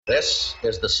This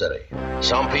is the city.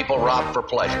 Some people rob for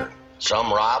pleasure.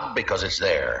 Some rob because it's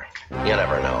there. You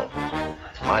never know.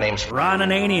 My name's Ron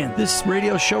Ananian. This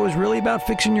radio show is really about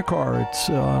fixing your car. It's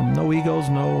no egos,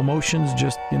 no emotions,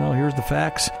 just, here's the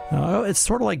facts. It's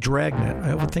sort of like Dragnet.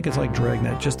 I would think it's like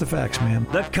Dragnet, just the facts, man.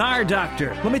 The Car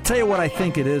Doctor. Let me tell you what I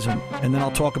think it isn't, and then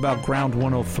I'll talk about Ground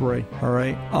 103, all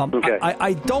right? Okay.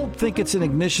 I don't think it's an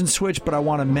ignition switch, but I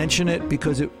want to mention it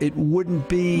because it wouldn't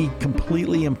be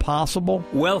completely impossible.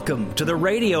 Welcome to the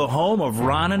radio home of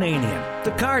Ron Ananian,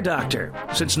 the Car Doctor.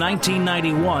 Since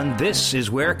 1991, this is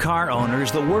where car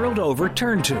owners the world over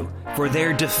turn to for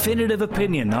their definitive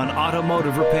opinion on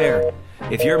automotive repair.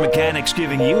 If your mechanic's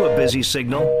giving you a busy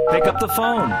signal, pick up the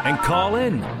phone and call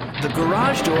in. The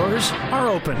garage doors are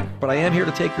open. But I am here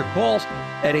to take your calls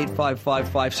at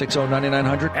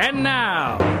 855-560-9900. And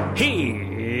now, here's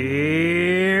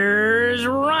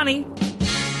Ronnie.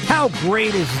 How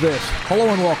great is this? Hello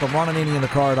and welcome. Ron Ananian, the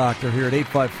Car Doctor, here at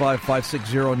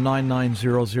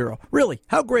 855-560-9900. Really,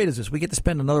 how great is this? We get to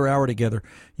spend another hour together,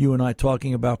 you and I,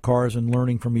 talking about cars and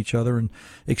learning from each other and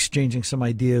exchanging some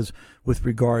ideas with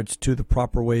regards to the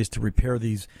proper ways to repair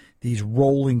these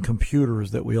rolling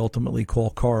computers that we ultimately call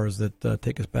cars that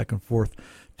take us back and forth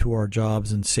to our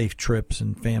jobs and safe trips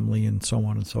and family and so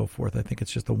on and so forth. I think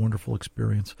it's just a wonderful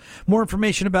experience. More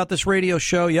information about this radio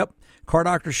show,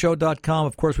 CarDoctorShow.com.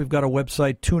 Of course, we've got a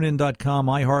website, TuneIn.com,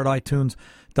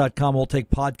 iHeartITunes.com. We'll take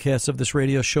podcasts of this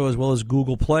radio show as well as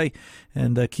Google Play.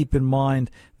 And keep in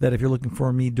mind that if you're looking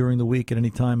for me during the week at any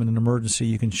time in an emergency,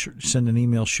 you can send an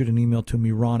email, shoot an email to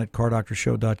me, Ron at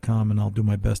CarDoctorShow.com, and I'll do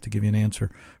my best to give you an answer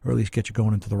or at least get you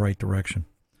going into the right direction.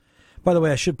 By the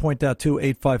way, I should point out, too,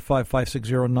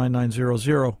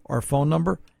 855-560-9900. Our phone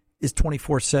number is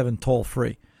 24/7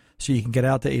 toll-free. So you can get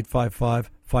out to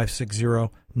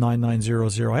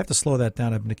 855-560-9900. I have to slow that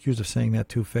down. I've been accused of saying that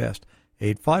too fast.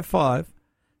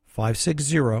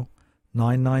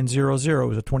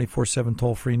 855-560-9900 is a 24/7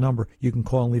 toll-free number. You can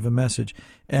call and leave a message.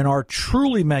 And our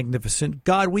truly magnificent,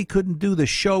 God, we couldn't do the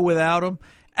show without him,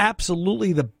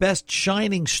 absolutely the best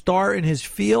shining star in his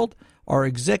field, our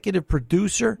executive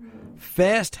producer,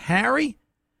 Fast Harry,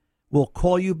 will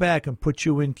call you back and put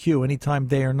you in queue anytime,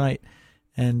 day or night.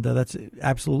 And that's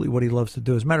absolutely what he loves to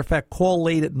do. As a matter of fact, call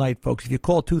late at night, folks. If you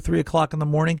call 2, 3 o'clock in the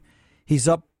morning, he's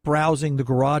up browsing the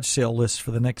garage sale list for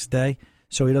the next day.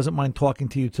 So he doesn't mind talking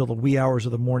to you till the wee hours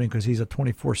of the morning because he's a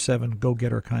 24/7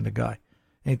 go-getter kind of guy.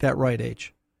 Ain't that right,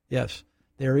 H? Yes,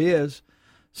 there he is.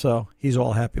 So he's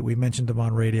all happy. We mentioned him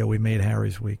on radio. We made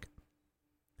Harry's week.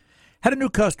 Had a new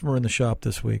customer in the shop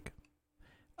this week.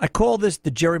 I call this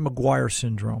the Jerry Maguire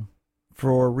syndrome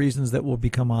for reasons that will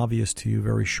become obvious to you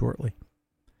very shortly.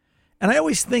 And I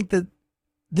always think that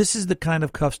this is the kind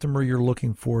of customer you're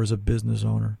looking for as a business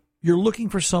owner. You're looking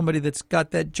for somebody that's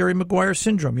got that Jerry Maguire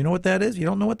syndrome. You know what that is? You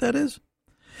don't know what that is?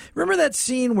 Remember that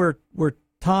scene where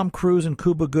Tom Cruise and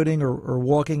Cuba Gooding are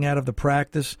walking out of the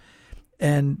practice,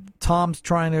 and Tom's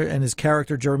trying to, and his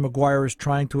character Jerry Maguire is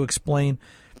trying to explain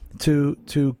to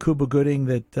Cuba Gooding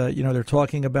that they're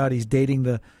talking about he's dating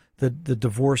the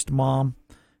divorced mom,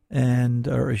 and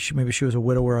maybe she was a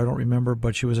widower, I don't remember,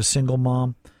 but she was a single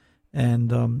mom,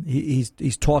 and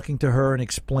he's talking to her and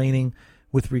explaining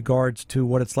with regards to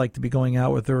what it's like to be going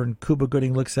out with her, and Cuba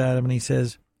Gooding looks at him and he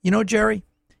says, Jerry,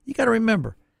 you got to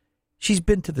remember, she's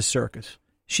been to the circus,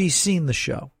 she's seen the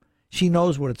show, she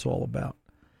knows what it's all about.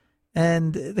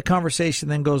 And the conversation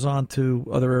then goes on to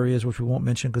other areas, which we won't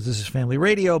mention because this is family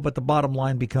radio, but the bottom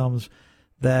line becomes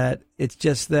that it's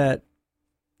just that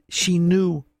she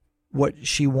knew what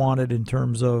she wanted in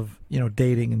terms of,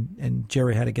 dating, and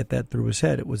Jerry had to get that through his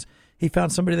head. He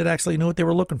found somebody that actually knew what they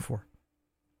were looking for.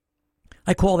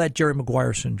 I call that Jerry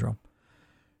Maguire syndrome.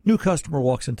 New customer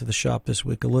walks into the shop this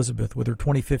week, Elizabeth, with her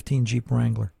 2015 Jeep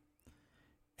Wrangler.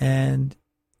 And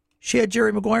she had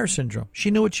Jerry Maguire syndrome.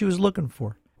 She knew what she was looking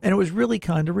for. And it was really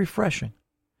kind of refreshing.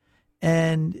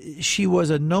 And she was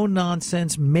a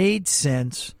no-nonsense, made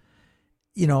sense,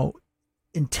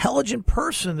 intelligent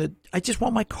person that I just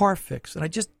want my car fixed. And I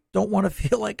just don't want to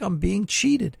feel like I'm being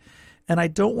cheated. And I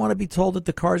don't want to be told that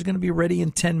the car is going to be ready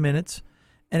in 10 minutes.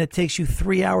 And it takes you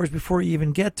 3 hours before you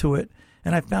even get to it.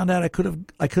 And I found out I could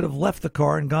have left the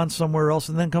car and gone somewhere else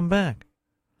and then come back.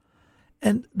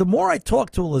 And the more I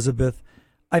talked to Elizabeth,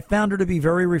 I found her to be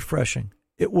very refreshing.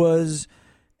 It was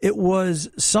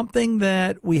something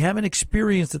that we haven't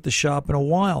experienced at the shop in a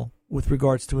while with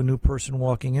regards to a new person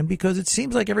walking in, because it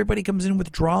seems like everybody comes in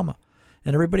with drama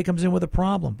and everybody comes in with a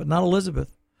problem, but not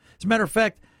Elizabeth. As a matter of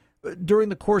fact, during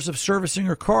the course of servicing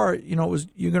her car, it was,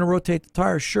 you're going to rotate the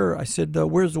tires? Sure. I said,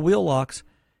 where's the wheel locks?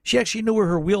 She actually knew where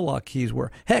her wheel lock keys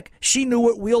were. Heck, she knew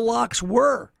what wheel locks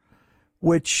were,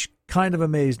 which kind of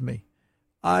amazed me.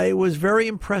 I was very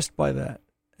impressed by that.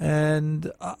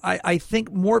 And I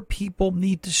think more people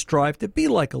need to strive to be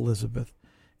like Elizabeth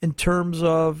in terms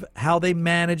of how they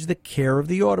manage the care of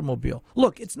the automobile.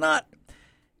 Look, it's not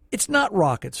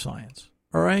rocket science,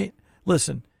 all right?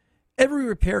 Listen, every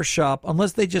repair shop,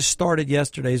 unless they just started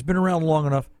yesterday, has been around long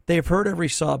enough. They've heard every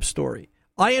sob story.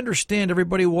 I understand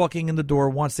everybody walking in the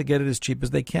door wants to get it as cheap as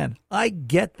they can. I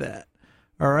get that,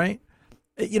 all right?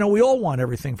 You know, we all want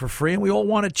everything for free, and we all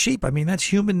want it cheap. I mean,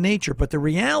 that's human nature. But the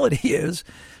reality is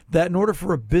that in order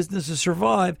for a business to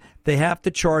survive, they have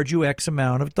to charge you X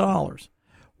amount of dollars.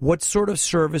 What sort of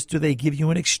service do they give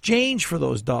you in exchange for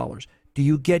those dollars? Do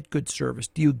you get good service?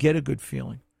 Do you get a good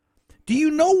feeling? Do you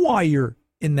know why you're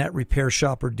in that repair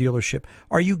shop or dealership?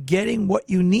 Are you getting what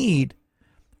you need?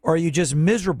 Or are you just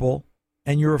miserable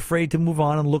and you're afraid to move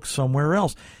on and look somewhere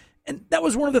else? And that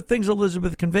was one of the things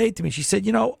Elizabeth conveyed to me. She said,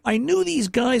 you know, I knew these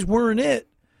guys weren't it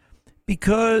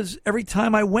because every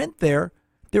time I went there,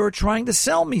 they were trying to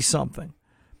sell me something.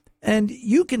 And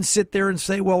you can sit there and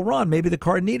say, well, Ron, maybe the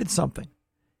car needed something.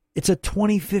 It's a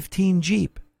 2015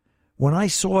 Jeep. When I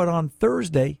saw it on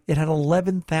Thursday, it had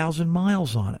 11,000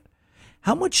 miles on it.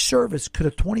 How much service could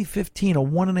a 2015, a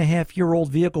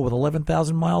 1.5-year-old vehicle with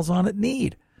 11,000 miles on it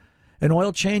need? An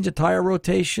oil change, a tire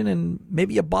rotation, and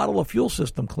maybe a bottle of fuel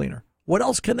system cleaner. What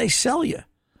else can they sell you?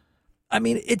 I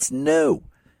mean, it's new.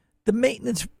 The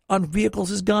maintenance on vehicles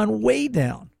has gone way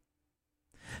down.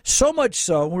 So much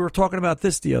so, we were talking about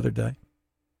this the other day.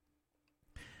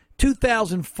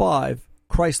 2005,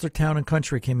 Chrysler Town &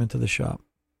 Country came into the shop.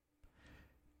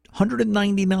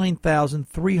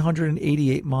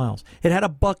 199,388 miles. It had a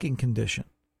bucking condition.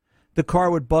 The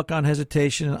car would buck on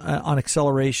hesitation, on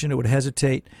acceleration. It would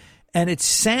hesitate. And it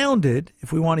sounded,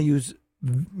 if we want to use,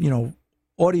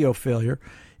 audio failure,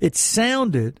 it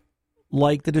sounded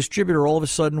like the distributor all of a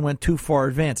sudden went too far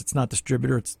advanced. It's not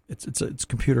distributor, it's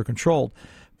computer controlled.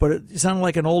 But it sounded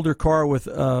like an older car with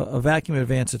a vacuum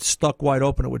advance that's stuck wide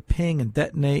open. It would ping and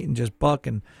detonate and just buck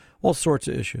and all sorts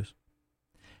of issues.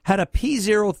 Had a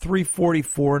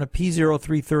P0344 and a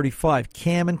P0335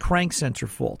 cam and crank sensor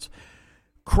faults.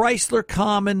 Chrysler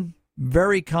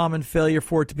very common failure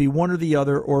for it to be one or the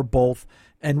other or both,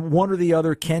 and one or the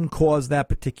other can cause that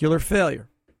particular failure.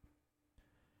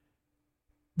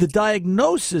 The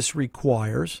diagnosis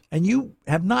requires, and you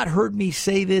have not heard me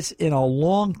say this in a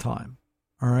long time,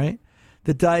 all right?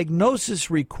 The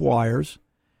diagnosis requires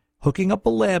hooking up a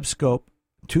lab scope,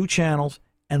 2 channels,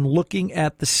 and looking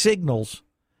at the signals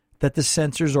that the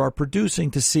sensors are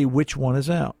producing to see which one is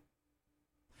out.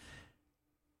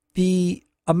 The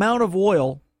amount of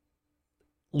oil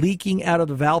leaking out of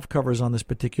the valve covers on this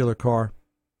particular car,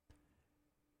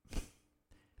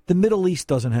 the Middle East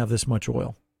doesn't have this much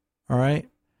oil, all right?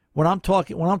 When I'm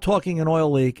talking an oil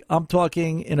leak, I'm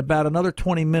talking in about another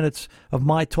 20 minutes of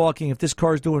my talking. If this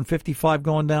car is doing 55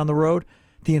 going down the road,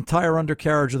 the entire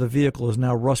undercarriage of the vehicle is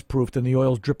now rust-proofed and the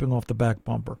oil is dripping off the back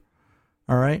bumper,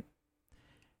 all right?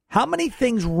 How many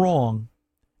things wrong,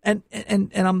 and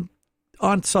I'm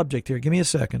on subject here, give me a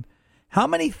second. How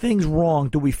many things wrong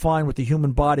do we find with the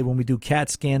human body when we do CAT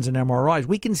scans and MRIs?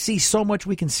 We can see so much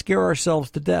we can scare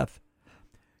ourselves to death.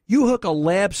 You hook a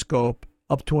lab scope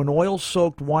up to an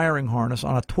oil-soaked wiring harness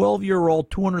on a 12-year-old,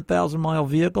 200,000-mile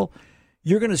vehicle,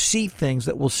 you're going to see things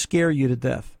that will scare you to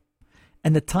death.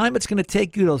 And the time it's going to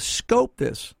take you to scope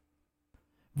this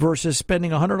versus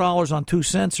spending $100 on 2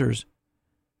 sensors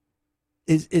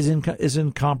is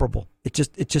incomparable. It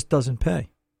just doesn't pay.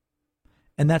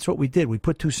 And that's what we did. We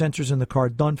put 2 sensors in the car,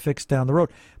 done, fixed, down the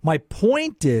road. My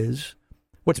point is,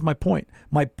 what's my point?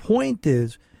 My point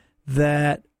is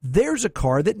that there's a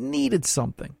car that needed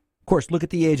something. Of course, look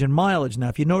at the age and mileage. Now,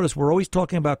 if you notice, we're always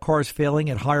talking about cars failing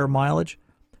at higher mileage.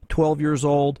 12 years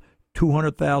old,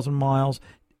 200,000 miles.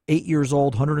 8 years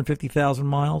old, 150,000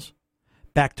 miles.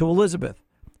 Back to Elizabeth.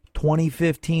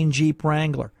 2015 Jeep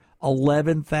Wrangler,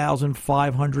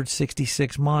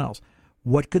 11,566 miles.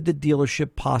 What could the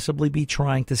dealership possibly be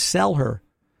trying to sell her?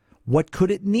 What could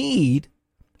it need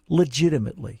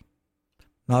legitimately?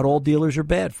 Not all dealers are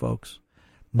bad, folks.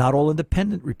 Not all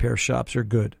independent repair shops are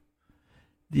good.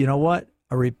 You know what?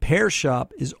 A repair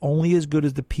shop is only as good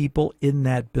as the people in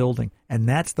that building. And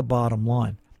that's the bottom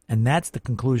line. And that's the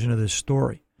conclusion of this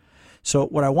story. So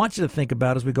what I want you to think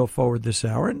about as we go forward this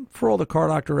hour, and for all the Car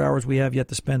Doctor hours we have yet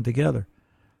to spend together,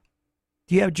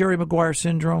 do you have Jerry Maguire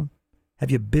syndrome?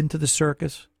 Have you been to the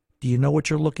circus? Do you know what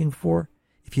you're looking for?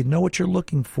 If you know what you're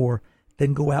looking for,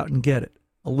 then go out and get it.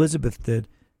 Elizabeth did,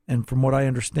 and from what I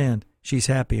understand, she's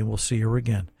happy, and we'll see her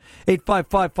again.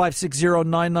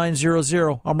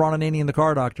 855-560-9900. I'm Ron Ananian, the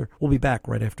Car Doctor. We'll be back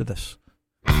right after this.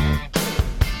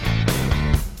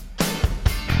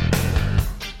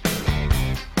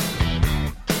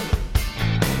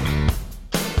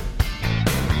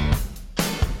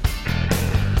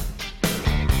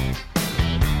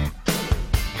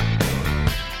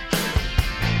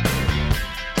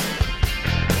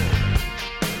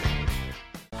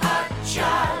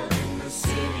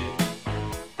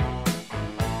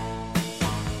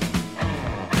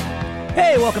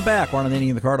 welcome back. Ron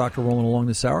Ananian, the Car Doctor, rolling along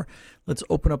this hour. Let's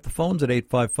open up the phones at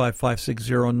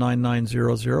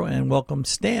 855-560-9900 and welcome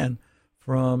Stan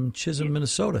from Chisholm,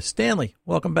 Minnesota. Stanley,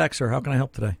 welcome back, sir. How can I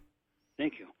help today?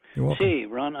 Thank you. You're welcome. Say,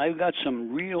 Ron, I've got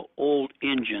some real old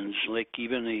engines, like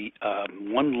even a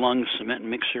one-lung cement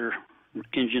mixer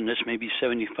engine that's maybe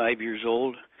 75 years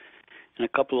old, and a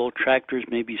couple old tractors,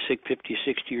 maybe 50,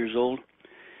 60 years old.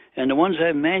 And the ones I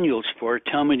have manuals for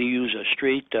tell me to use a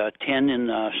straight 10 in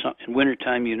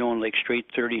wintertime, and like straight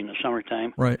 30 in the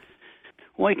summertime. Right.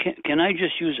 Why can I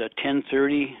just use a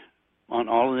 1030 on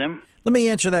all of them? Let me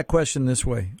answer that question this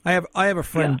way. I have a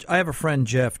friend. Yeah. I have a friend,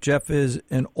 Jeff. Jeff is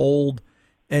an old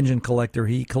engine collector.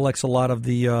 He collects a lot of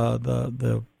the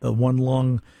one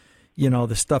lung,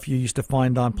 the stuff you used to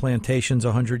find on plantations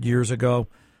 100 years ago.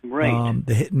 Right.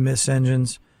 The hit and miss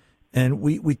engines. And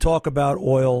we talk about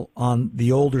oil on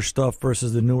the older stuff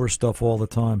versus the newer stuff all the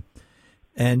time.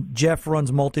 And Jeff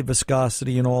runs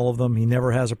multi-viscosity in all of them. He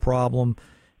never has a problem.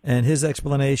 And his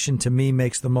explanation to me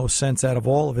makes the most sense out of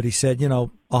all of it. He said,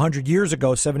 100 years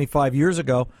ago, 75 years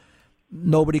ago,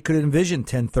 nobody could envision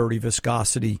 1030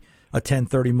 viscosity, a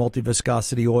 1030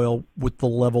 multi-viscosity oil with the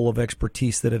level of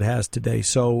expertise that it has today.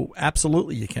 So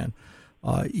absolutely you can.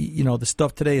 The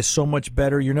stuff today is so much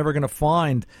better. You're never going to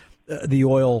find the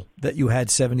oil that you had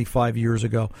 75 years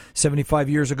ago. 75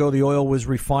 years ago, the oil was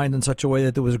refined in such a way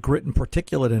that there was grit and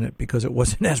particulate in it because it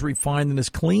wasn't as refined and as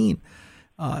clean.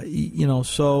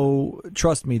 So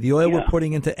trust me, the oil we're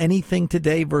putting into anything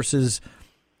today versus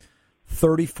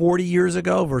 30, 40 years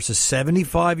ago versus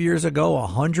 75 years ago,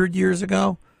 100 years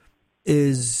ago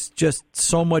is just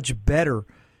so much better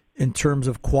in terms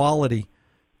of quality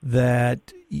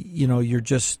that,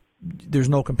 there's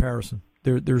no comparison.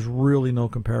 There's really no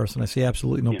comparison. I see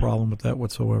absolutely no problem with that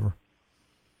whatsoever.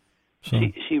 So.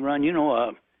 See, Ron,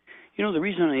 the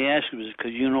reason I asked was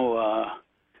because,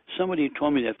 somebody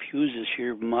told me that Fuse this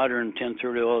here, modern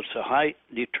 1030 oil, it's a high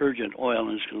detergent oil,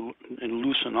 and it's going to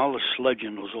loosen all the sludge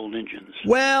in those old engines.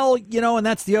 Well, and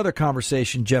that's the other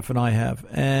conversation Jeff and I have.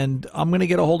 And I'm going to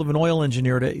get a hold of an oil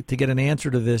engineer to get an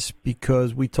answer to this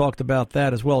because we talked about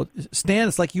that as well. Stan,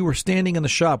 it's like you were standing in the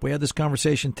shop. We had this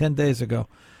conversation 10 days ago.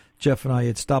 Jeff and I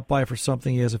had stopped by for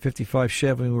something. He has a 55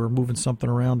 Chevy, and we were moving something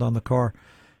around on the car,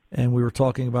 and we were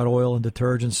talking about oil and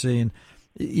detergency. And,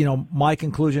 my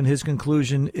conclusion, his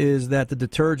conclusion is that the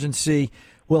detergency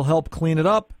will help clean it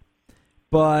up,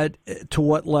 but to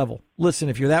what level? Listen,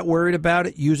 if you're that worried about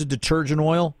it, use a detergent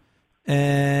oil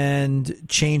and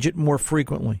change it more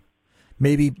frequently.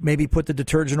 Maybe put the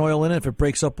detergent oil in it if it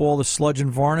breaks up all the sludge and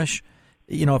varnish.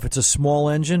 If it's a small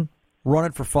engine, run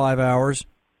it for 5 hours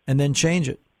and then change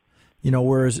it.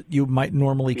 Whereas you might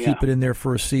normally keep it in there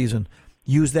for a season.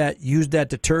 Use that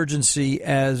detergency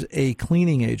as a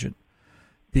cleaning agent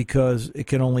because it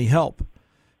can only help.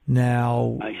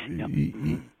 Now,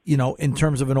 in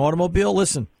terms of an automobile,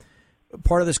 listen,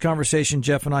 part of this conversation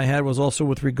Jeff and I had was also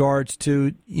with regards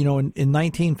to, in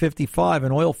 1955,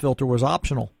 an oil filter was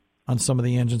optional on some of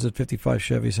the engines that 55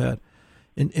 Chevys had.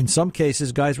 In some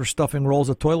cases, guys were stuffing rolls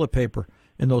of toilet paper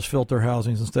in those filter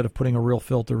housings instead of putting a real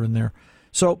filter in there.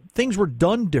 So things were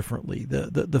done differently.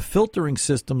 The filtering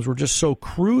systems were just so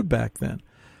crude back then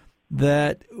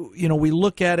that, we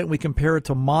look at it and we compare it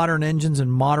to modern engines and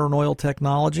modern oil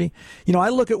technology. I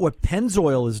look at what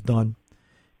Pennzoil has done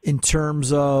in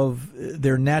terms of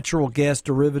their natural gas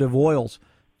derivative oils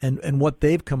and what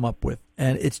they've come up with.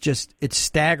 And it's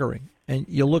staggering. And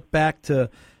you look back to,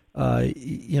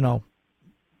 the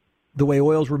way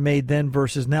oils were made then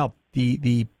versus now.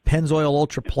 The Pennzoil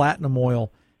Ultra Platinum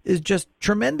oil is just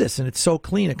tremendous, and it's so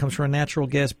clean. It comes from a natural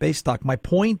gas base stock. My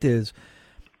point is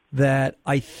that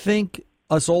I think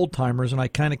us old-timers, and I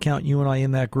kind of count you and I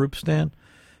in that group, Stan,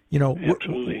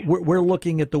 we're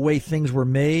looking at the way things were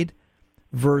made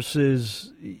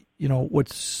versus,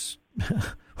 what's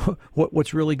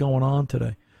really going on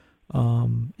today.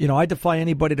 I defy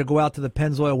anybody to go out to the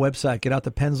Pennzoil website, get out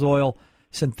to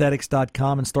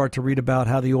PennzoilSynthetics.com and start to read about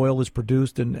how the oil is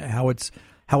produced and how it's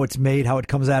made, how it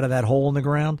comes out of that hole in the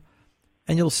ground.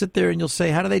 And you'll sit there and you'll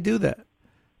say, how do they do that?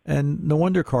 And no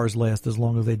wonder cars last as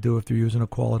long as they do if they're using a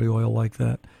quality oil like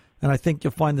that. And I think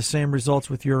you'll find the same results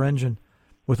with your engine,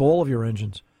 with all of your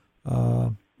engines,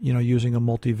 using a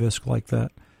multi-visc like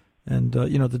that. And,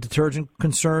 the detergent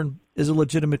concern is a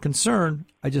legitimate concern.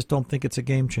 I just don't think it's a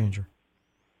game changer.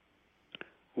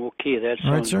 Okay, that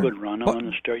sounds good, Ron. I'm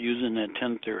going to start using that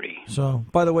 1030. So,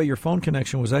 by the way, your phone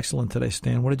connection was excellent today,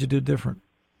 Stan. What did you do different?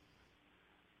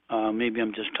 Maybe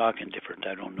I'm just talking different.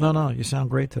 I don't know. No, you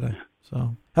sound great today.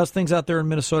 So, how's things out there in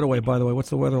Minnesota way, by the way? What's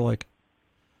the weather like?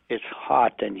 It's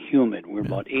hot and humid. We're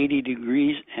about 80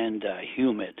 degrees and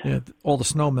humid. Yeah, all the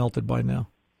snow melted by now.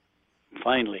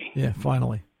 finally. Yeah,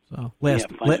 finally. So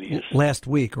last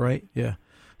week, right? Yeah.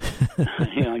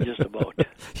 Just about.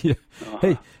 Yeah.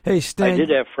 Hey, Stan. I did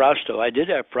have frost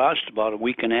about a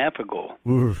week and a half ago.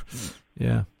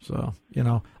 Yeah. So,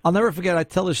 I'll never forget. I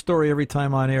tell this story every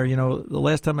time on air. The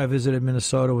last time I visited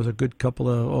Minnesota was a good couple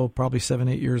of, probably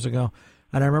 7-8 years ago.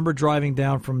 And I remember driving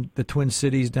down from the Twin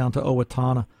Cities down to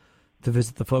Owatonna to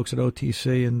visit the folks at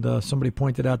OTC. And somebody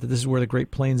pointed out that this is where the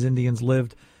Great Plains Indians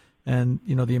lived. And,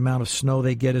 the amount of snow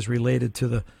they get is related to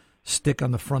the stick on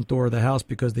the front door of the house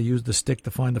because they use the stick to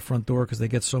find the front door because they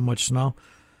get so much snow.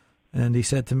 And he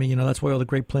said to me, that's why all the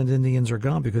Great Plains Indians are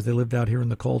gone, because they lived out here in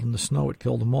the cold and the snow. It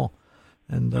killed them all.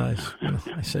 And I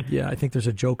said, yeah, I think there's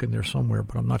a joke in there somewhere,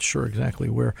 but I'm not sure exactly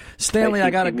where. Stanley,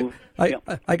 I gotta go.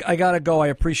 I gotta go. I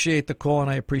appreciate the call, and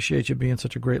I appreciate you being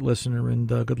such a great listener. And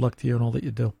good luck to you and all that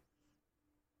you do.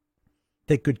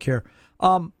 Take good care.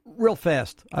 Real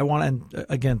fast, I want to, and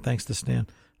again, thanks to Stan.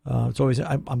 It's always,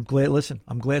 I'm glad. Listen,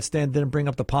 I'm glad Stan didn't bring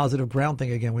up the positive ground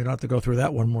thing again. We don't have to go through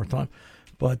that one more time.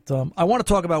 But I want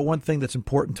to talk about one thing that's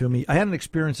important to me. I had an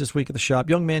experience this week at the shop.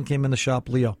 Young man came in the shop,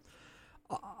 Leo.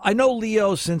 I know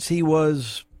Leo since he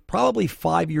was probably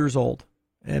 5 years old.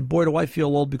 And boy, do I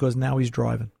feel old because now he's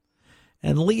driving.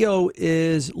 And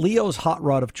Leo's hot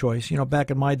rod of choice. Back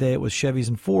in my day, it was Chevys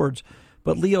and Fords.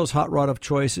 But Leo's hot rod of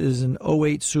choice is an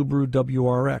 08 Subaru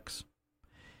WRX.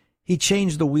 He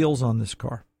changed the wheels on this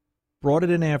car, brought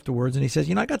it in afterwards, and he says,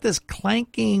 I got this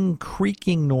clanking,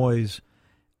 creaking noise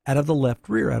out of the left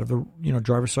rear, out of the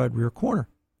driver's side rear corner.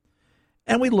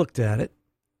 And we looked at it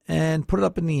and put it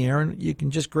up in the air, and you can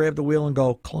just grab the wheel and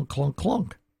go clunk, clunk,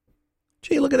 clunk.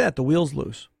 Gee, look at that. The wheel's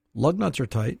loose. Lug nuts are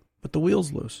tight, but the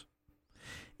wheel's loose.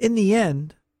 In the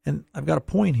end, and I've got a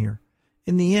point here,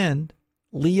 in the end,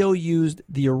 Leo used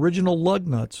the original lug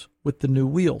nuts with the new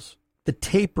wheels. The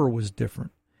taper was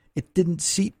different. It didn't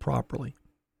seat properly.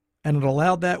 And it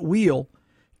allowed that wheel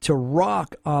to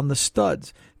rock on the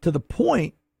studs to the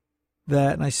point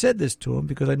that, and I said this to him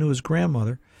because I knew his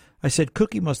grandmother, I said,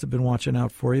 Cookie must have been watching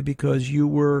out for you because you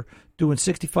were doing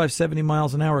 65, 70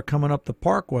 miles an hour coming up the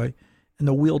parkway and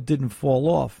the wheel didn't fall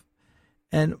off.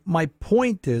 And my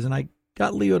point is, and I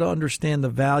got Leo to understand the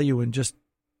value in just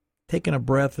taking a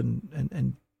breath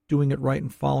and doing it right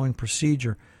and following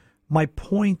procedure. My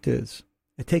point is,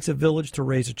 it takes a village to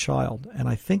raise a child. And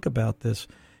I think about this.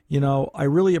 I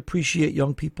really appreciate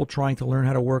young people trying to learn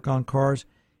how to work on cars.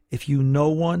 If you know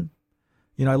one,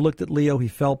 I looked at Leo. He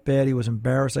felt bad. He was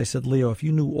embarrassed. I said, Leo, if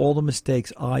you knew all the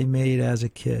mistakes I made as a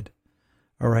kid,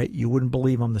 all right, you wouldn't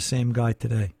believe I'm the same guy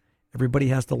today. Everybody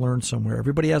has to learn somewhere.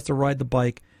 Everybody has to ride the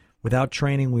bike without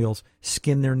training wheels,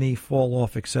 skin their knee, fall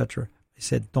off, etc. I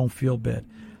said, don't feel bad.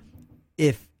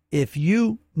 If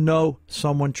you know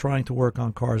someone trying to work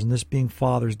on cars, and this being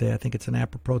Father's Day, I think it's an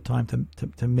apropos time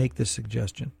to make this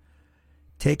suggestion.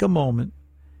 Take a moment,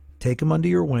 take them under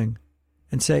your wing,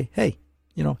 and say, hey,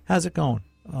 how's it going?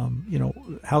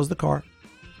 How's the car?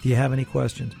 Do you have any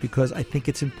questions? Because I think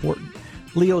it's important.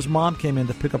 Leo's mom came in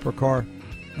to pick up her car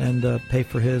and pay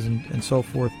for his and so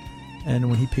forth. And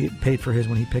when he paid for his,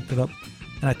 when he picked it up,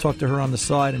 and I talked to her on the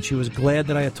side, and she was glad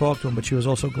that I had talked to him, but she was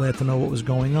also glad to know what was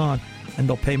going on, and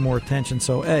they'll pay more attention.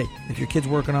 So, A, if your kid's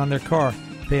working on their car,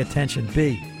 pay attention.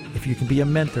 B, if you can be a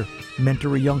mentor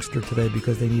a youngster today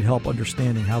because they need help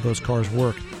understanding how those cars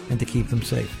work and to keep them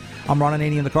safe. I'm Ron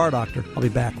Ananian, the Car Doctor. I'll be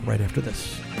back right after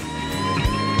this.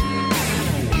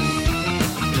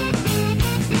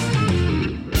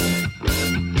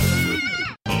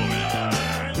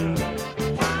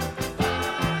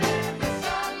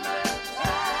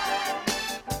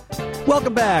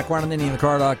 Welcome back. Ron Ananian, the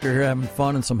Car Doctor, here having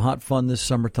fun and some hot fun this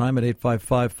summertime at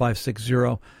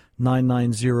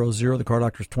 855-560-9900. The Car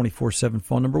Doctor's 24/7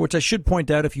 phone number, which I should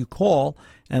point out if you call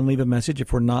and leave a message,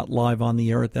 if we're not live on the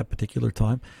air at that particular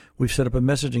time, we've set up a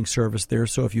messaging service there.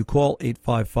 So if you call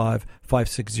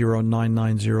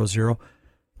 855-560-9900,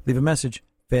 leave a message.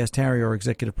 Fast Harry, our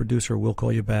executive producer, will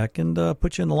call you back and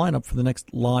put you in the lineup for the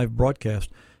next live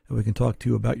broadcast. And we can talk to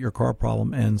you about your car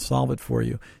problem and solve it for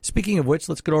you. Speaking of which,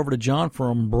 let's get over to John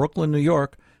from Brooklyn, New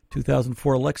York,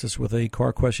 2004 Lexus with a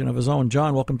car question of his own.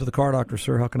 John, welcome to the Car Doctor,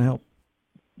 sir. How can I help?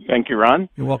 Thank you, Ron.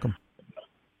 You're welcome.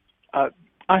 I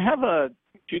have a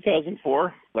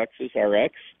 2004 Lexus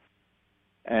RX,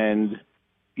 and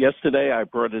yesterday I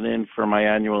brought it in for my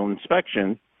annual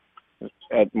inspection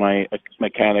at my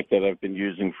mechanic that I've been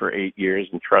using for 8 years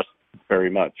and trust very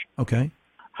much. Okay.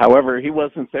 However, he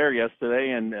wasn't there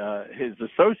yesterday, and his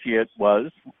associate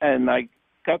was, and I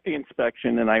got the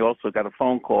inspection, and I also got a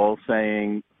phone call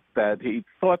saying that he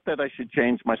thought that I should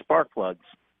change my spark plugs.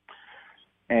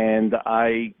 And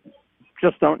I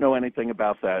just don't know anything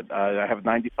about that. I have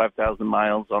 95,000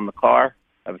 miles on the car.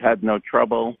 I've had no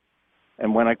trouble.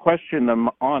 And when I questioned him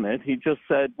on it, he just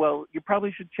said, well, you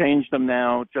probably should change them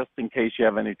now just in case you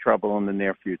have any trouble in the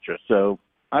near future. So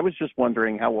I was just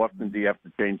wondering, how often do you have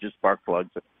to change your spark plugs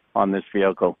on this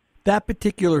vehicle? That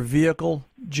particular vehicle,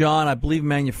 John, I believe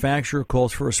manufacturer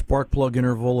calls for a spark plug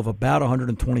interval of about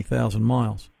 120,000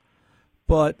 miles.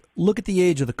 But look at the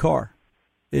age of the car.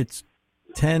 It's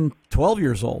 10, 12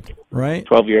 years old, right?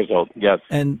 12 years old, yes.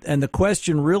 And the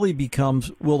question really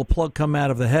becomes, will the plug come out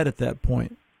of the head at that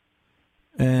point?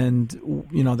 And,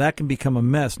 you know, that can become a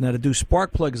mess. Now, to do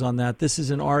spark plugs on that, this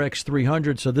is an RX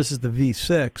 300, so this is the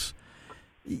V6.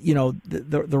 You know,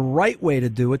 the right way to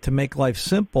do it, to make life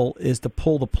simple, is to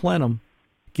pull the plenum,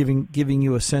 giving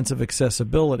you a sense of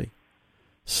accessibility.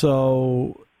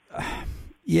 So,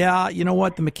 yeah, you know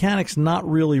what? The mechanic's not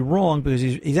really wrong, because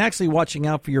he's actually watching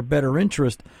out for your better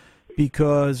interest,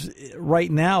 because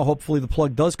right now, hopefully the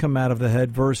plug does come out of the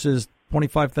head versus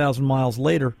 25,000 miles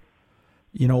later.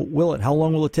 You know, will it? How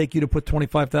long will it take you to put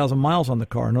 25,000 miles on the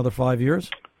car? Another 5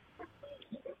 years?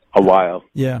 A while.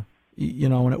 Yeah. You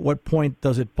know, and at what point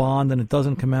does it bond and it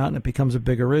doesn't come out and it becomes a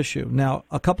bigger issue? Now,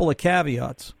 a couple of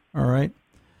caveats, all right?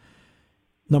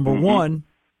 Number one,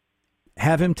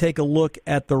 have him take a look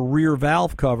at the rear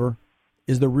valve cover.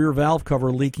 Is the rear valve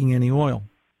cover leaking any oil?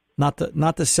 Not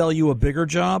to sell you a bigger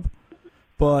job,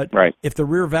 but if the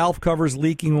rear valve cover is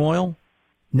leaking oil,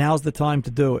 now's the time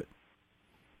to do it.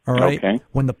 All right? Okay.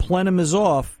 When the plenum is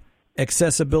off,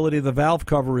 accessibility of the valve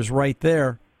cover is right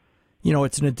there. You know,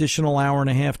 it's an additional hour and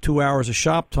a half, 2 hours of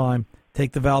shop time.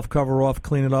 Take the valve cover off,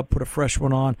 clean it up, put a fresh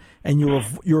one on, and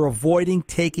you're avoiding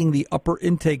taking the upper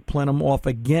intake plenum off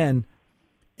again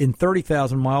in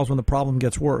 30,000 miles when the problem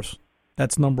gets worse.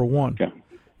 That's number one.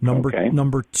 Okay.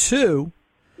 Number two,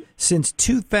 since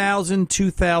 2000,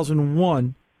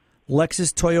 2001,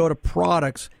 Lexus Toyota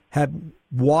products have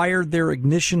wired their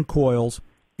ignition coils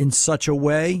in such a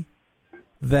way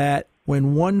that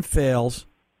when one fails,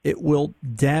 it will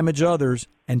damage others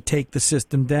and take the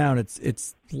system down.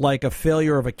 It's like a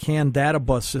failure of a CAN data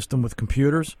bus system with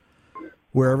computers,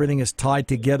 where everything is tied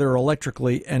together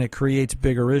electrically and it creates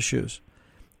bigger issues.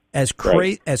 As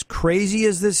crazy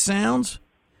as this sounds,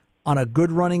 on a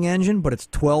good running engine, but it's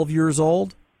 12 years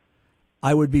old,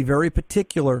 I would be very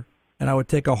particular, and I would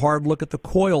take a hard look at the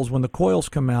coils when the coils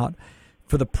come out.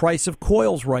 For the price of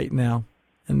coils right now,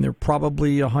 and they're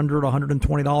probably $100,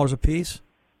 $120 a piece,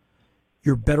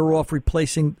 you're better off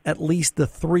replacing at least the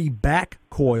 3 back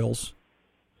coils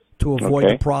to avoid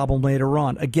the problem later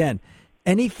on. Again,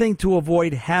 anything to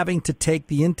avoid having to take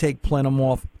the intake plenum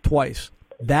off twice.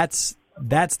 That's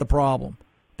the problem.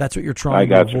 That's what you're trying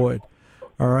to avoid.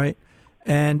 All right?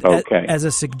 And as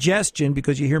a suggestion,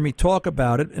 because you hear me talk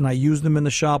about it, and I use them in the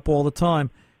shop all the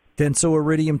time, Denso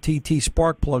Iridium TT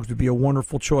spark plugs would be a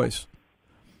wonderful choice.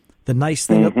 The nice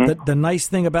thing, the nice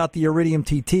thing about the Iridium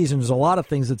TTs, and there's a lot of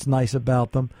things that's nice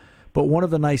about them, but one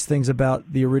of the nice things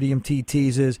about the Iridium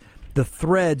TTs is the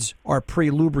threads are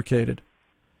pre-lubricated,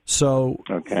 so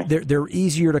they're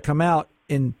easier to come out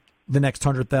in the next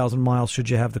 100,000 miles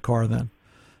should you have the car then.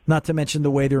 Not to mention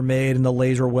the way they're made and the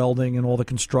laser welding and all the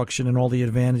construction and all the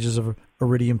advantages of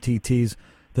Iridium TTs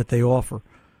that they offer.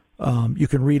 You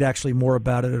can read actually more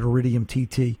about it at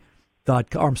DensoTT.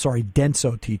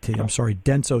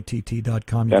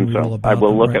 DensoTT.com. You can read all about I will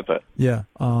them, look right? at that. Yeah.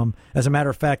 As a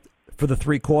matter of fact, for the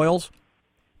 3 coils,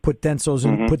 put Denso's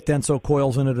in, put Denso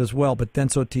coils in it as well. But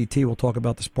Denso TT will talk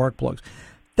about the spark plugs.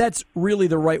 That's really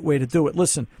the right way to do it.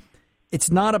 Listen,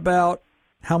 it's not about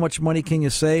how much money can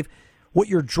you save. What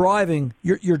you're driving,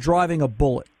 you're driving a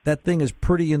bullet. That thing is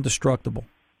pretty indestructible.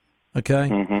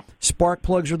 Okay? Spark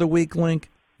plugs are the weak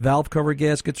link. Valve cover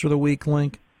gaskets are the weak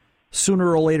link.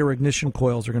 Sooner or later, ignition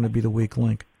coils are going to be the weak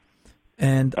link.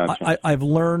 And I've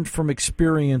learned from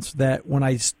experience that when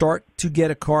I start to get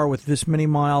a car with this many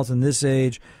miles and this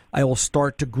age, I will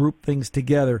start to group things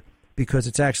together because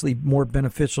it's actually more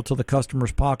beneficial to the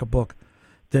customer's pocketbook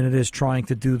than it is trying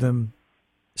to do them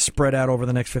spread out over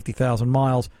the next 50,000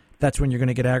 miles. That's when you're going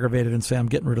to get aggravated and say, I'm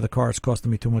getting rid of the car. It's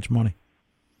costing me too much money.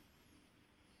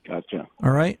 Gotcha.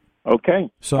 All right? Okay.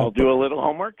 So I'll do a little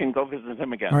homework and go visit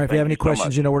him again. All right. If you have any so questions,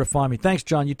 much. you know where to find me. Thanks,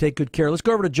 John. You take good care. Let's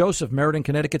go over to Joseph, Meriden,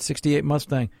 Connecticut, 68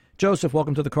 Mustang. Joseph,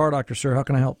 welcome to the Car Doctor, sir. How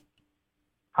can I help?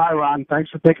 Hi, Ron.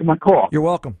 Thanks for taking my call. You're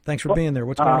welcome. Thanks for being there.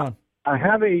 What's going on? I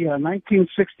have a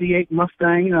 1968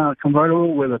 Mustang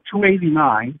convertible with a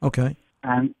 289. Okay.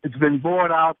 And it's been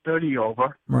bored out 30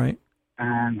 over. Right.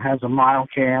 And has a mile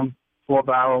cam,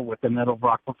 4-barrel with a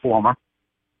Metalbrock Performer.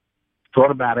 It's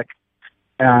automatic.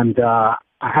 And I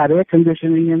had air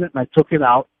conditioning in it, and I took it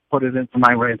out, put it into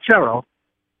my Ranchero,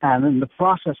 And in the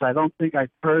process, I don't think I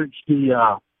purged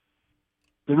the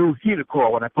new heater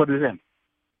core when I put it in.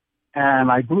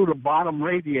 And I blew the bottom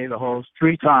radiator hose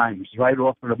 3 times right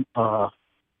off of the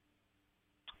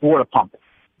water pump.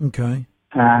 Okay.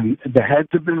 And the heads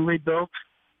have been rebuilt,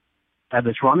 and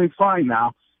it's running fine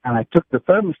now. And I took the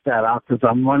thermostat out because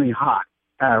I'm running hot.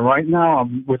 And right now,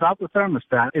 without the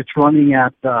thermostat, it's running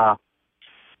at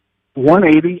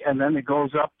 180, and then it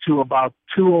goes up to about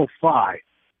 205.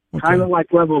 Okay. Kind of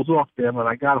like levels off there, but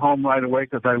I got home right away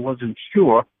because I wasn't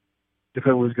sure if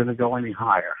it was going to go any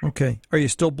higher. Okay. Are you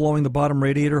still blowing the bottom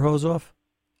radiator hose off?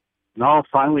 No,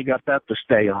 finally got that to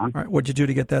stay on. All right. What'd you do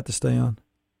to get that to stay on?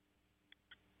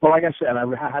 Well, like I said, I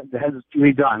had the heads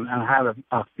redone, and I had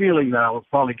a feeling that I was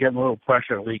probably getting a little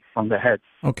pressure leak from the head.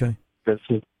 Okay.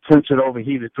 Since it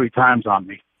overheated 3 times on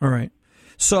me. All right.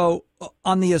 So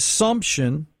on the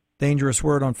assumption, dangerous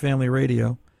word on family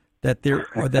radio, that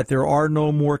there are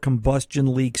no more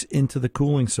combustion leaks into the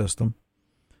cooling system.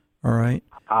 All right.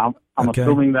 I'm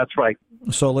assuming that's right.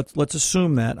 So let's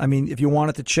assume that. I mean, if you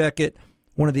wanted to check it,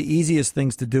 one of the easiest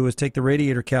things to do is take the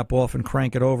radiator cap off and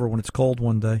crank it over when it's cold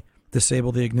one day.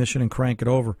 Disable the ignition and crank it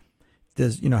over.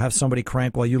 Have somebody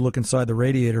crank while you look inside the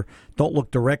radiator. Don't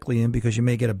look directly in because you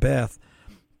may get a bath.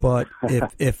 But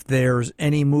if there's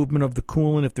any movement of the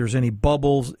coolant, if there's any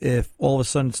bubbles, if all of a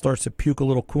sudden it starts to puke a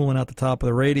little coolant out the top of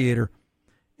the radiator,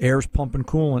 air's pumping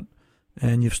coolant,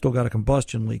 and you've still got a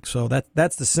combustion leak. So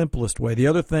that's the simplest way. The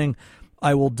other thing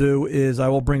I will do is I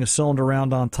will bring a cylinder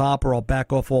round on top, or I'll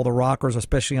back off all the rockers,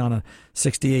 especially on a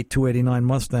 68 289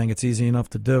 Mustang. It's easy enough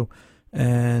to do.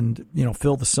 And,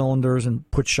 fill the cylinders and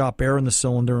put shop air in the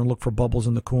cylinder and look for bubbles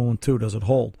in the coolant too. Does it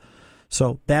hold?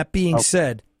 So that being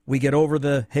said, we get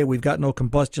over we've got no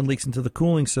combustion leaks into the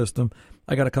cooling system.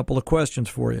 I got a couple of questions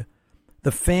for you.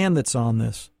 The fan that's on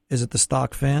this, is it the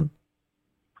stock fan?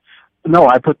 No,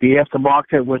 I put the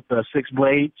aftermarket with the 6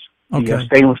 blades, the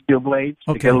stainless steel blades,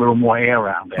 to get a little more air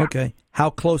around there. Okay. How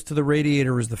close to the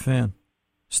radiator is the fan?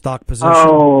 Stock position?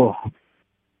 Oh,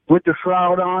 with the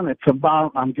shroud on, it's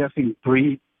about, I'm guessing,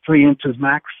 3 inches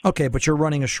max. Okay, but you're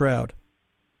running a shroud.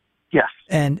 Yes.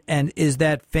 And is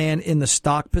that fan in the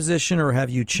stock position, or have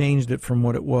you changed it from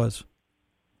what it was?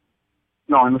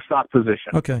 No, in the stock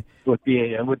position. Okay. With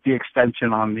the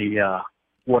extension on the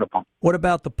water pump. What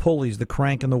about the pulleys, the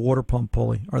crank and the water pump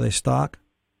pulley? Are they stock?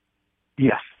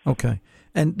 Yes. Okay.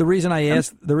 And the reason I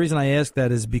ask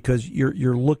that is because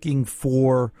you're looking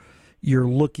for you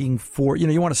want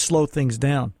to slow things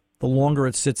down. The longer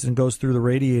it sits and goes through the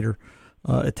radiator,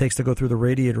 it takes to go through the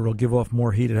radiator, it'll give off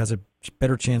more heat. It has a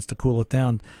better chance to cool it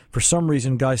down. For some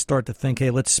reason, guys start to think, hey,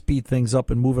 let's speed things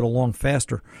up and move it along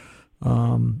faster.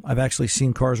 I've actually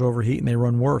seen cars overheat and they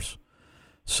run worse.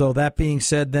 So that being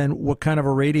said, then what kind of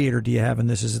a radiator do you have in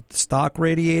this? Is it the stock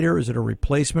radiator? Is it a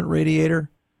replacement radiator?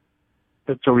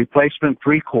 It's a replacement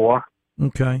 3-core.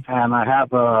 Okay. And I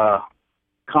have a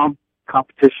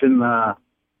competition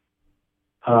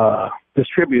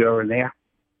distributor in there,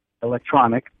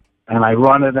 electronic, and I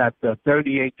run it at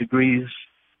 38 degrees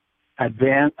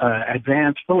advanced at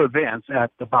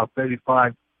about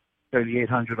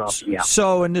 3,800 RPM.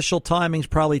 So initial timing's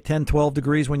probably 10, 12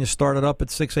 degrees when you start it up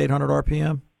at 800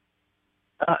 RPM?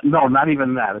 No, not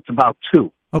even that. It's about 2.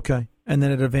 Okay. And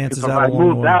then it advances out a long way. If I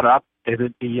move that up,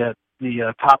 the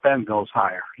top end goes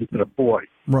higher into the 40.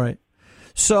 Right.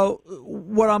 So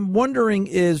what I'm wondering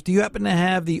is, do you happen to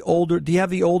have the old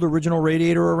original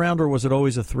radiator around, or was it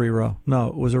always a 3-row? No,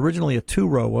 it was originally a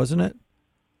 2-row, wasn't it?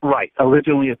 Right,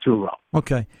 originally a 2-row.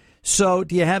 Okay. So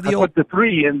do you have the I put the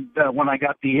 3 in when I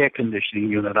got the air conditioning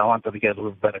unit. I wanted to get a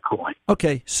little better cooling.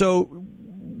 Okay. So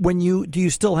do you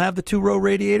still have the 2-row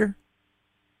radiator?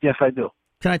 Yes, I do.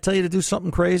 Can I tell you to do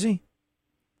something crazy?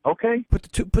 Okay. Put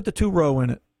the 2-row in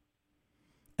it.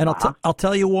 And I'll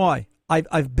tell you why.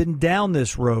 I've been down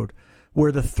this road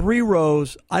where the 3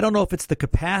 rows, I don't know if it's the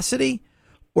capacity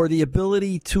or the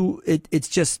ability to, it's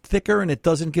just thicker and it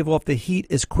doesn't give off the heat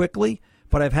as quickly.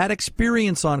 But I've had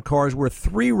experience on cars where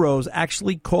 3 rows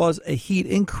actually cause a heat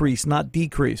increase, not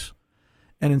decrease.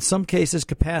 And in some cases,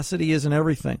 capacity isn't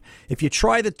everything. If you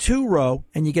try the 2-row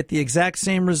and you get the exact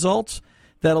same results,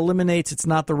 that eliminates it's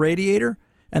not the radiator,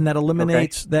 and that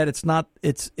eliminates that it's not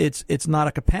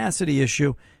a capacity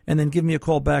issue. And then give me a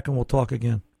call back and we'll talk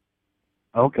again.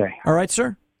 Okay. All right,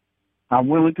 sir? I'm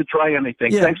willing to try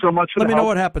anything. Yeah. Thanks so much for Let me know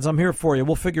what happens. I'm here for you.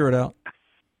 We'll figure it out.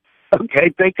 Okay,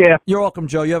 take care. You're welcome,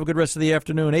 Joe. You have a good rest of the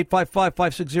afternoon.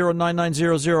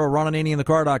 855-560-9900. Ron Ananian, the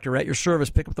Car Doctor, at your service.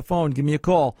 Pick up the phone. Give me a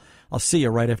call. I'll see you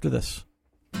right after this.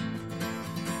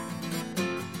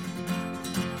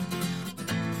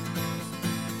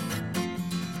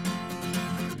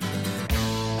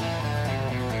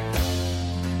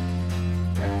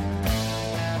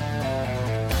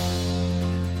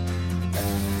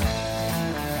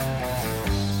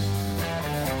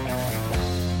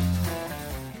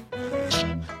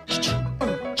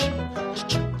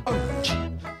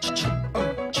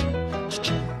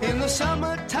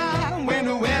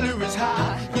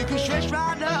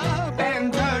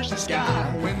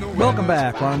 Welcome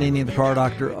back. Ron Ananian, the Car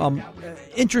Doctor.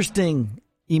 Interesting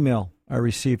email I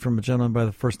received from a gentleman by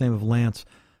the first name of Lance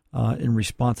in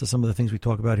response to some of the things we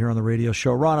talk about here on the radio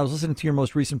show. Ron, I was listening to your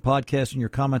most recent podcast and your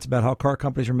comments about how car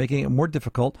companies are making it more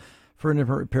difficult for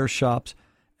independent repair shops,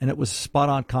 and it was a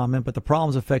spot-on comment, but the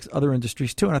problems affects other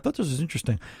industries too, and I thought this was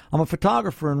interesting. I'm a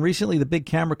photographer, and recently the big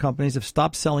camera companies have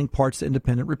stopped selling parts to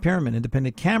independent repairmen.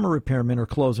 Independent camera repairmen are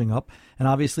closing up, and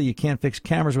obviously you can't fix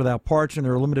cameras without parts, and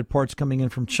there are limited parts coming in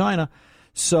from China,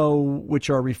 which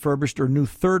are refurbished or new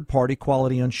third-party,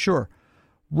 quality unsure.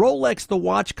 Rolex, the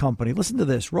watch company, listen to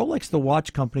this. Rolex, the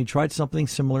watch company, tried something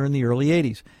similar in the early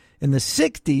 80s. In the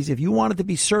 60s, if you wanted to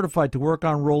be certified to work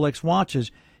on Rolex watches,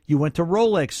 you went to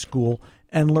Rolex school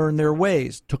and learned their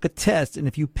ways, took a test, and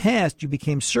if you passed, you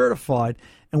became certified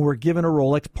and were given a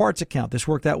Rolex parts account. This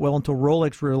worked out well until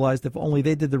Rolex realized if only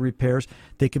they did the repairs,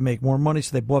 they could make more money,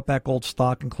 so they bought back old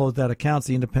stock and closed out accounts.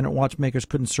 The independent watchmakers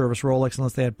couldn't service Rolex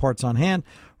unless they had parts on hand.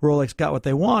 Rolex got what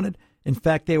they wanted. In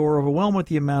fact, they were overwhelmed with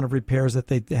the amount of repairs that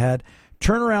they had.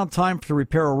 Turnaround time to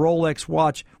repair a Rolex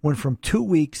watch went from 2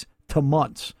 weeks to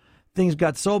months. Things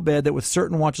got so bad that with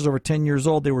certain watches over 10 years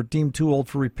old, they were deemed too old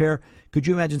for repair. Could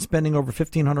you imagine spending over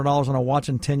 $1,500 on a watch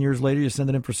and 10 years later you send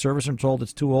it in for service and told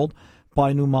it's too old?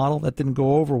 Buy a new model? That didn't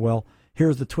go over well.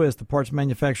 Here's the twist. The parts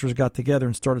manufacturers got together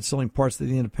and started selling parts to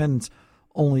the independents,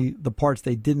 only the parts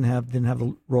they didn't have the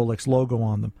Rolex logo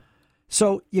on them.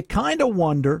 So you kind of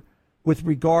wonder, with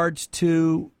regards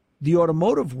to the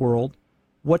automotive world,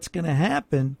 what's going to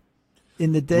happen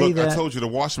in the day I told you the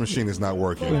washing machine is not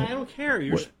working. Well, I don't care.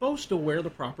 You're supposed to wear the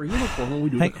proper uniform when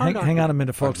we do the car hang on a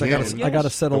minute, folks. Again, I got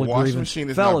to settle a grievance. The washing machine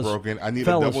is Fellas, not broken. I need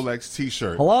a double X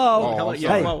T-shirt.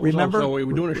 Hello? Remember? So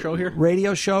we're doing a show here?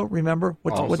 Radio show, remember?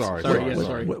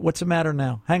 Sorry. What's the matter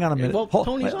now? Hang on a minute. Well,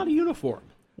 Tony's out of uniform.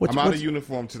 I'm out of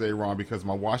uniform today, Ron, because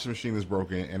my washing machine is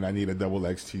broken and I need a double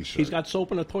X T-shirt. He's got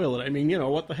soap in the toilet. I mean,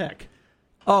 what the heck?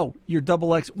 Oh, your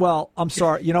double X. Well, I'm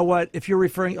sorry. You know what? If you're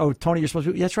referring, Tony, you're supposed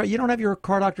to. That's right. You don't have your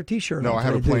Car Doctor T-shirt. No, on I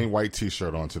have a plain white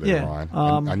T-shirt on today,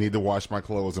 Ron. I need to wash my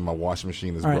clothes, and my washing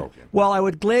machine is broken. Well, I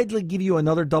would gladly give you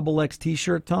another double X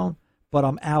T-shirt, Tone, but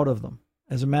I'm out of them.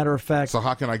 As a matter of fact. So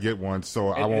how can I get one so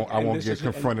I won't get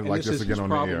confronted like this again on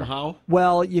the air? How?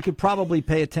 Well, you could probably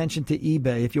pay attention to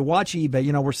eBay. If you watch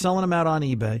eBay, we're selling them out on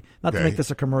eBay. Not to make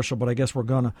this a commercial, but I guess we're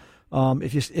gonna.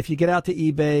 If you get out to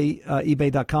eBay,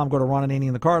 ebay.com, go to Ron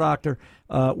Ananian, the Car Doctor.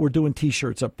 We're doing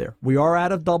T-shirts up there. We are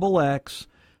out of double X.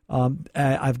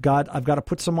 I've got to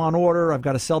put some on order. I've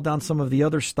got to sell down some of the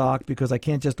other stock because I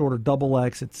can't just order double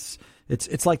X.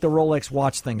 It's like the Rolex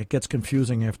watch thing. It gets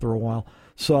confusing after a while.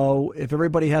 So if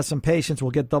everybody has some patience,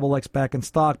 we'll get double X back in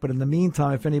stock. But in the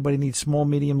meantime, if anybody needs small,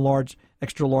 medium, large,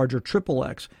 extra large, or triple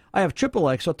X, I have triple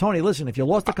X. So Tony, listen, if you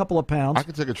lost a couple of pounds, I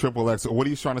can take a triple X. What are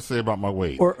you trying to say about my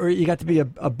weight? Or you got to be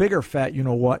a bigger fat,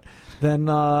 then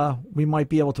we might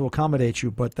be able to accommodate you.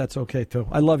 But that's okay too.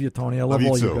 I love you, Tony. I love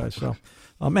all you guys. So.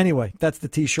 Anyway, that's the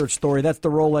T-shirt story. That's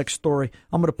the Rolex story.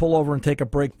 I'm going to pull over and take a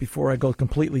break before I go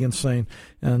completely insane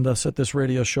and set this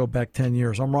radio show back 10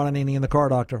 years. I'm Ron Ananian, the Car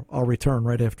Doctor. I'll return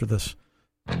right after this.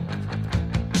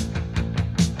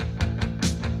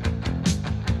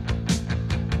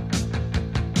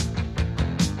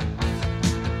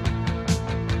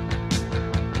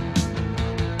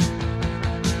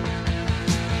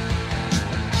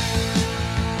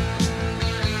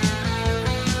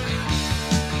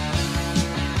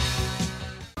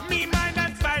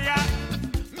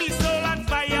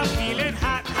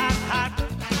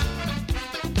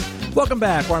 Welcome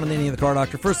back, Ron Ananian, the Car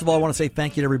Doctor. First of all, I want to say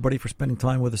thank you to everybody for spending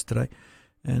time with us today.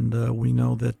 And we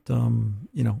know that,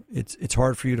 it's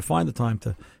hard for you to find the time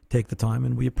to take the time,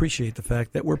 and we appreciate the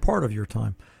fact that we're part of your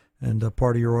time and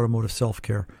part of your automotive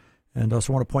self-care. And I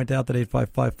also want to point out that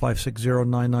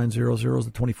 855-560-9900 is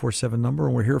the 24/7 number,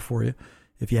 and we're here for you.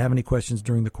 If you have any questions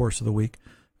during the course of the week,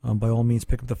 by all means,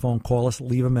 pick up the phone, call us,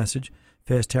 leave a message.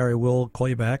 Fast Harry will call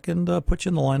you back and put you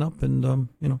in the lineup and,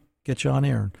 get you on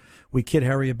air. We kid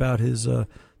Harry about his the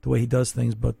way he does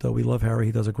things, but we love Harry.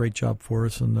 He does a great job for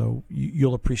us, and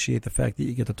you'll appreciate the fact that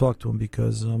you get to talk to him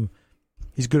because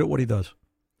he's good at what he does.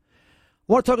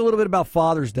 I want to talk a little bit about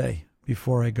Father's Day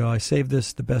before I go. I saved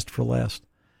the best for last.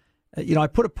 I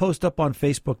put a post up on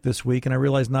Facebook this week, and I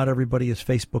realized not everybody is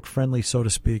Facebook friendly, so to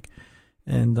speak.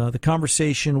 And the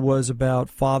conversation was about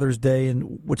Father's Day,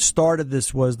 and what started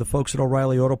this was the folks at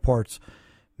O'Reilly Auto Parts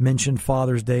mentioned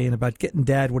Father's Day and about getting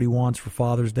Dad what he wants for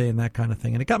Father's Day and that kind of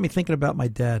thing. And it got me thinking about my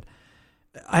dad.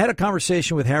 I had a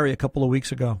conversation with Harry a couple of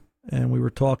weeks ago, and we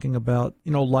were talking about,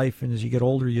 life. And as you get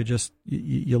older, you just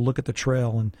you look at the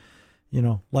trail, and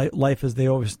life is they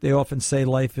often say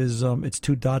life is it's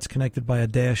two dots connected by a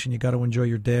dash, and you got to enjoy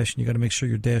your dash, and you got to make sure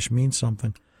your dash means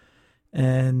something.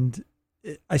 And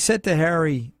I said to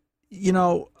Harry, you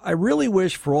know, I really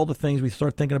wish for all the things we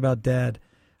start thinking about Dad,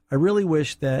 I really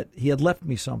wish that he had left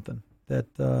me something,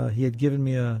 that he had given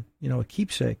me a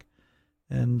keepsake.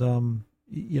 And,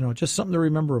 just something to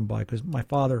remember him by, because my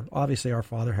father, obviously our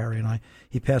father, Harry and I,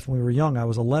 he passed when we were young. I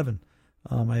was 11.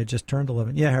 I had just turned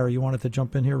 11. Yeah, Harry, you wanted to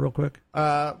jump in here real quick?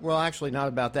 Well, actually not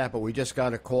about that, but we just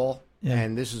got a call,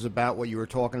 and this is about what you were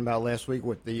talking about last week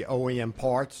with the OEM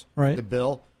parts, right? The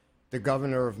bill. The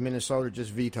governor of Minnesota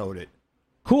just vetoed it.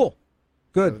 Cool.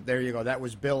 Good. So there you go. That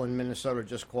was Bill in Minnesota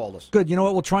just called us. Good. You know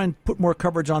what? We'll try and put more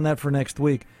coverage on that for next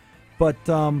week. But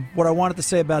what I wanted to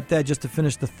say about Dad, just to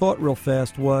finish the thought real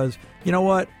fast, was, you know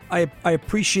what? I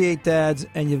appreciate dads,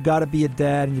 and you've got to be a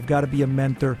dad, and you've got to be a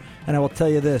mentor. And I will tell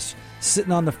you this,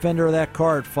 sitting on the fender of that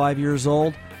car at 5 years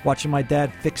old, watching my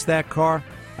dad fix that car,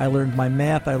 I learned my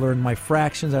math, I learned my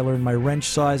fractions, I learned my wrench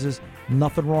sizes.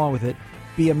 Nothing wrong with it.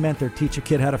 Be a mentor. Teach a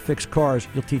kid how to fix cars.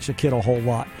 You'll teach a kid a whole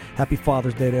lot. Happy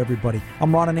Father's Day to everybody.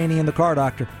 I'm Ron Ananian, the Car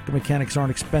Doctor. The mechanics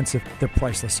aren't expensive. They're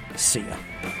priceless. See ya.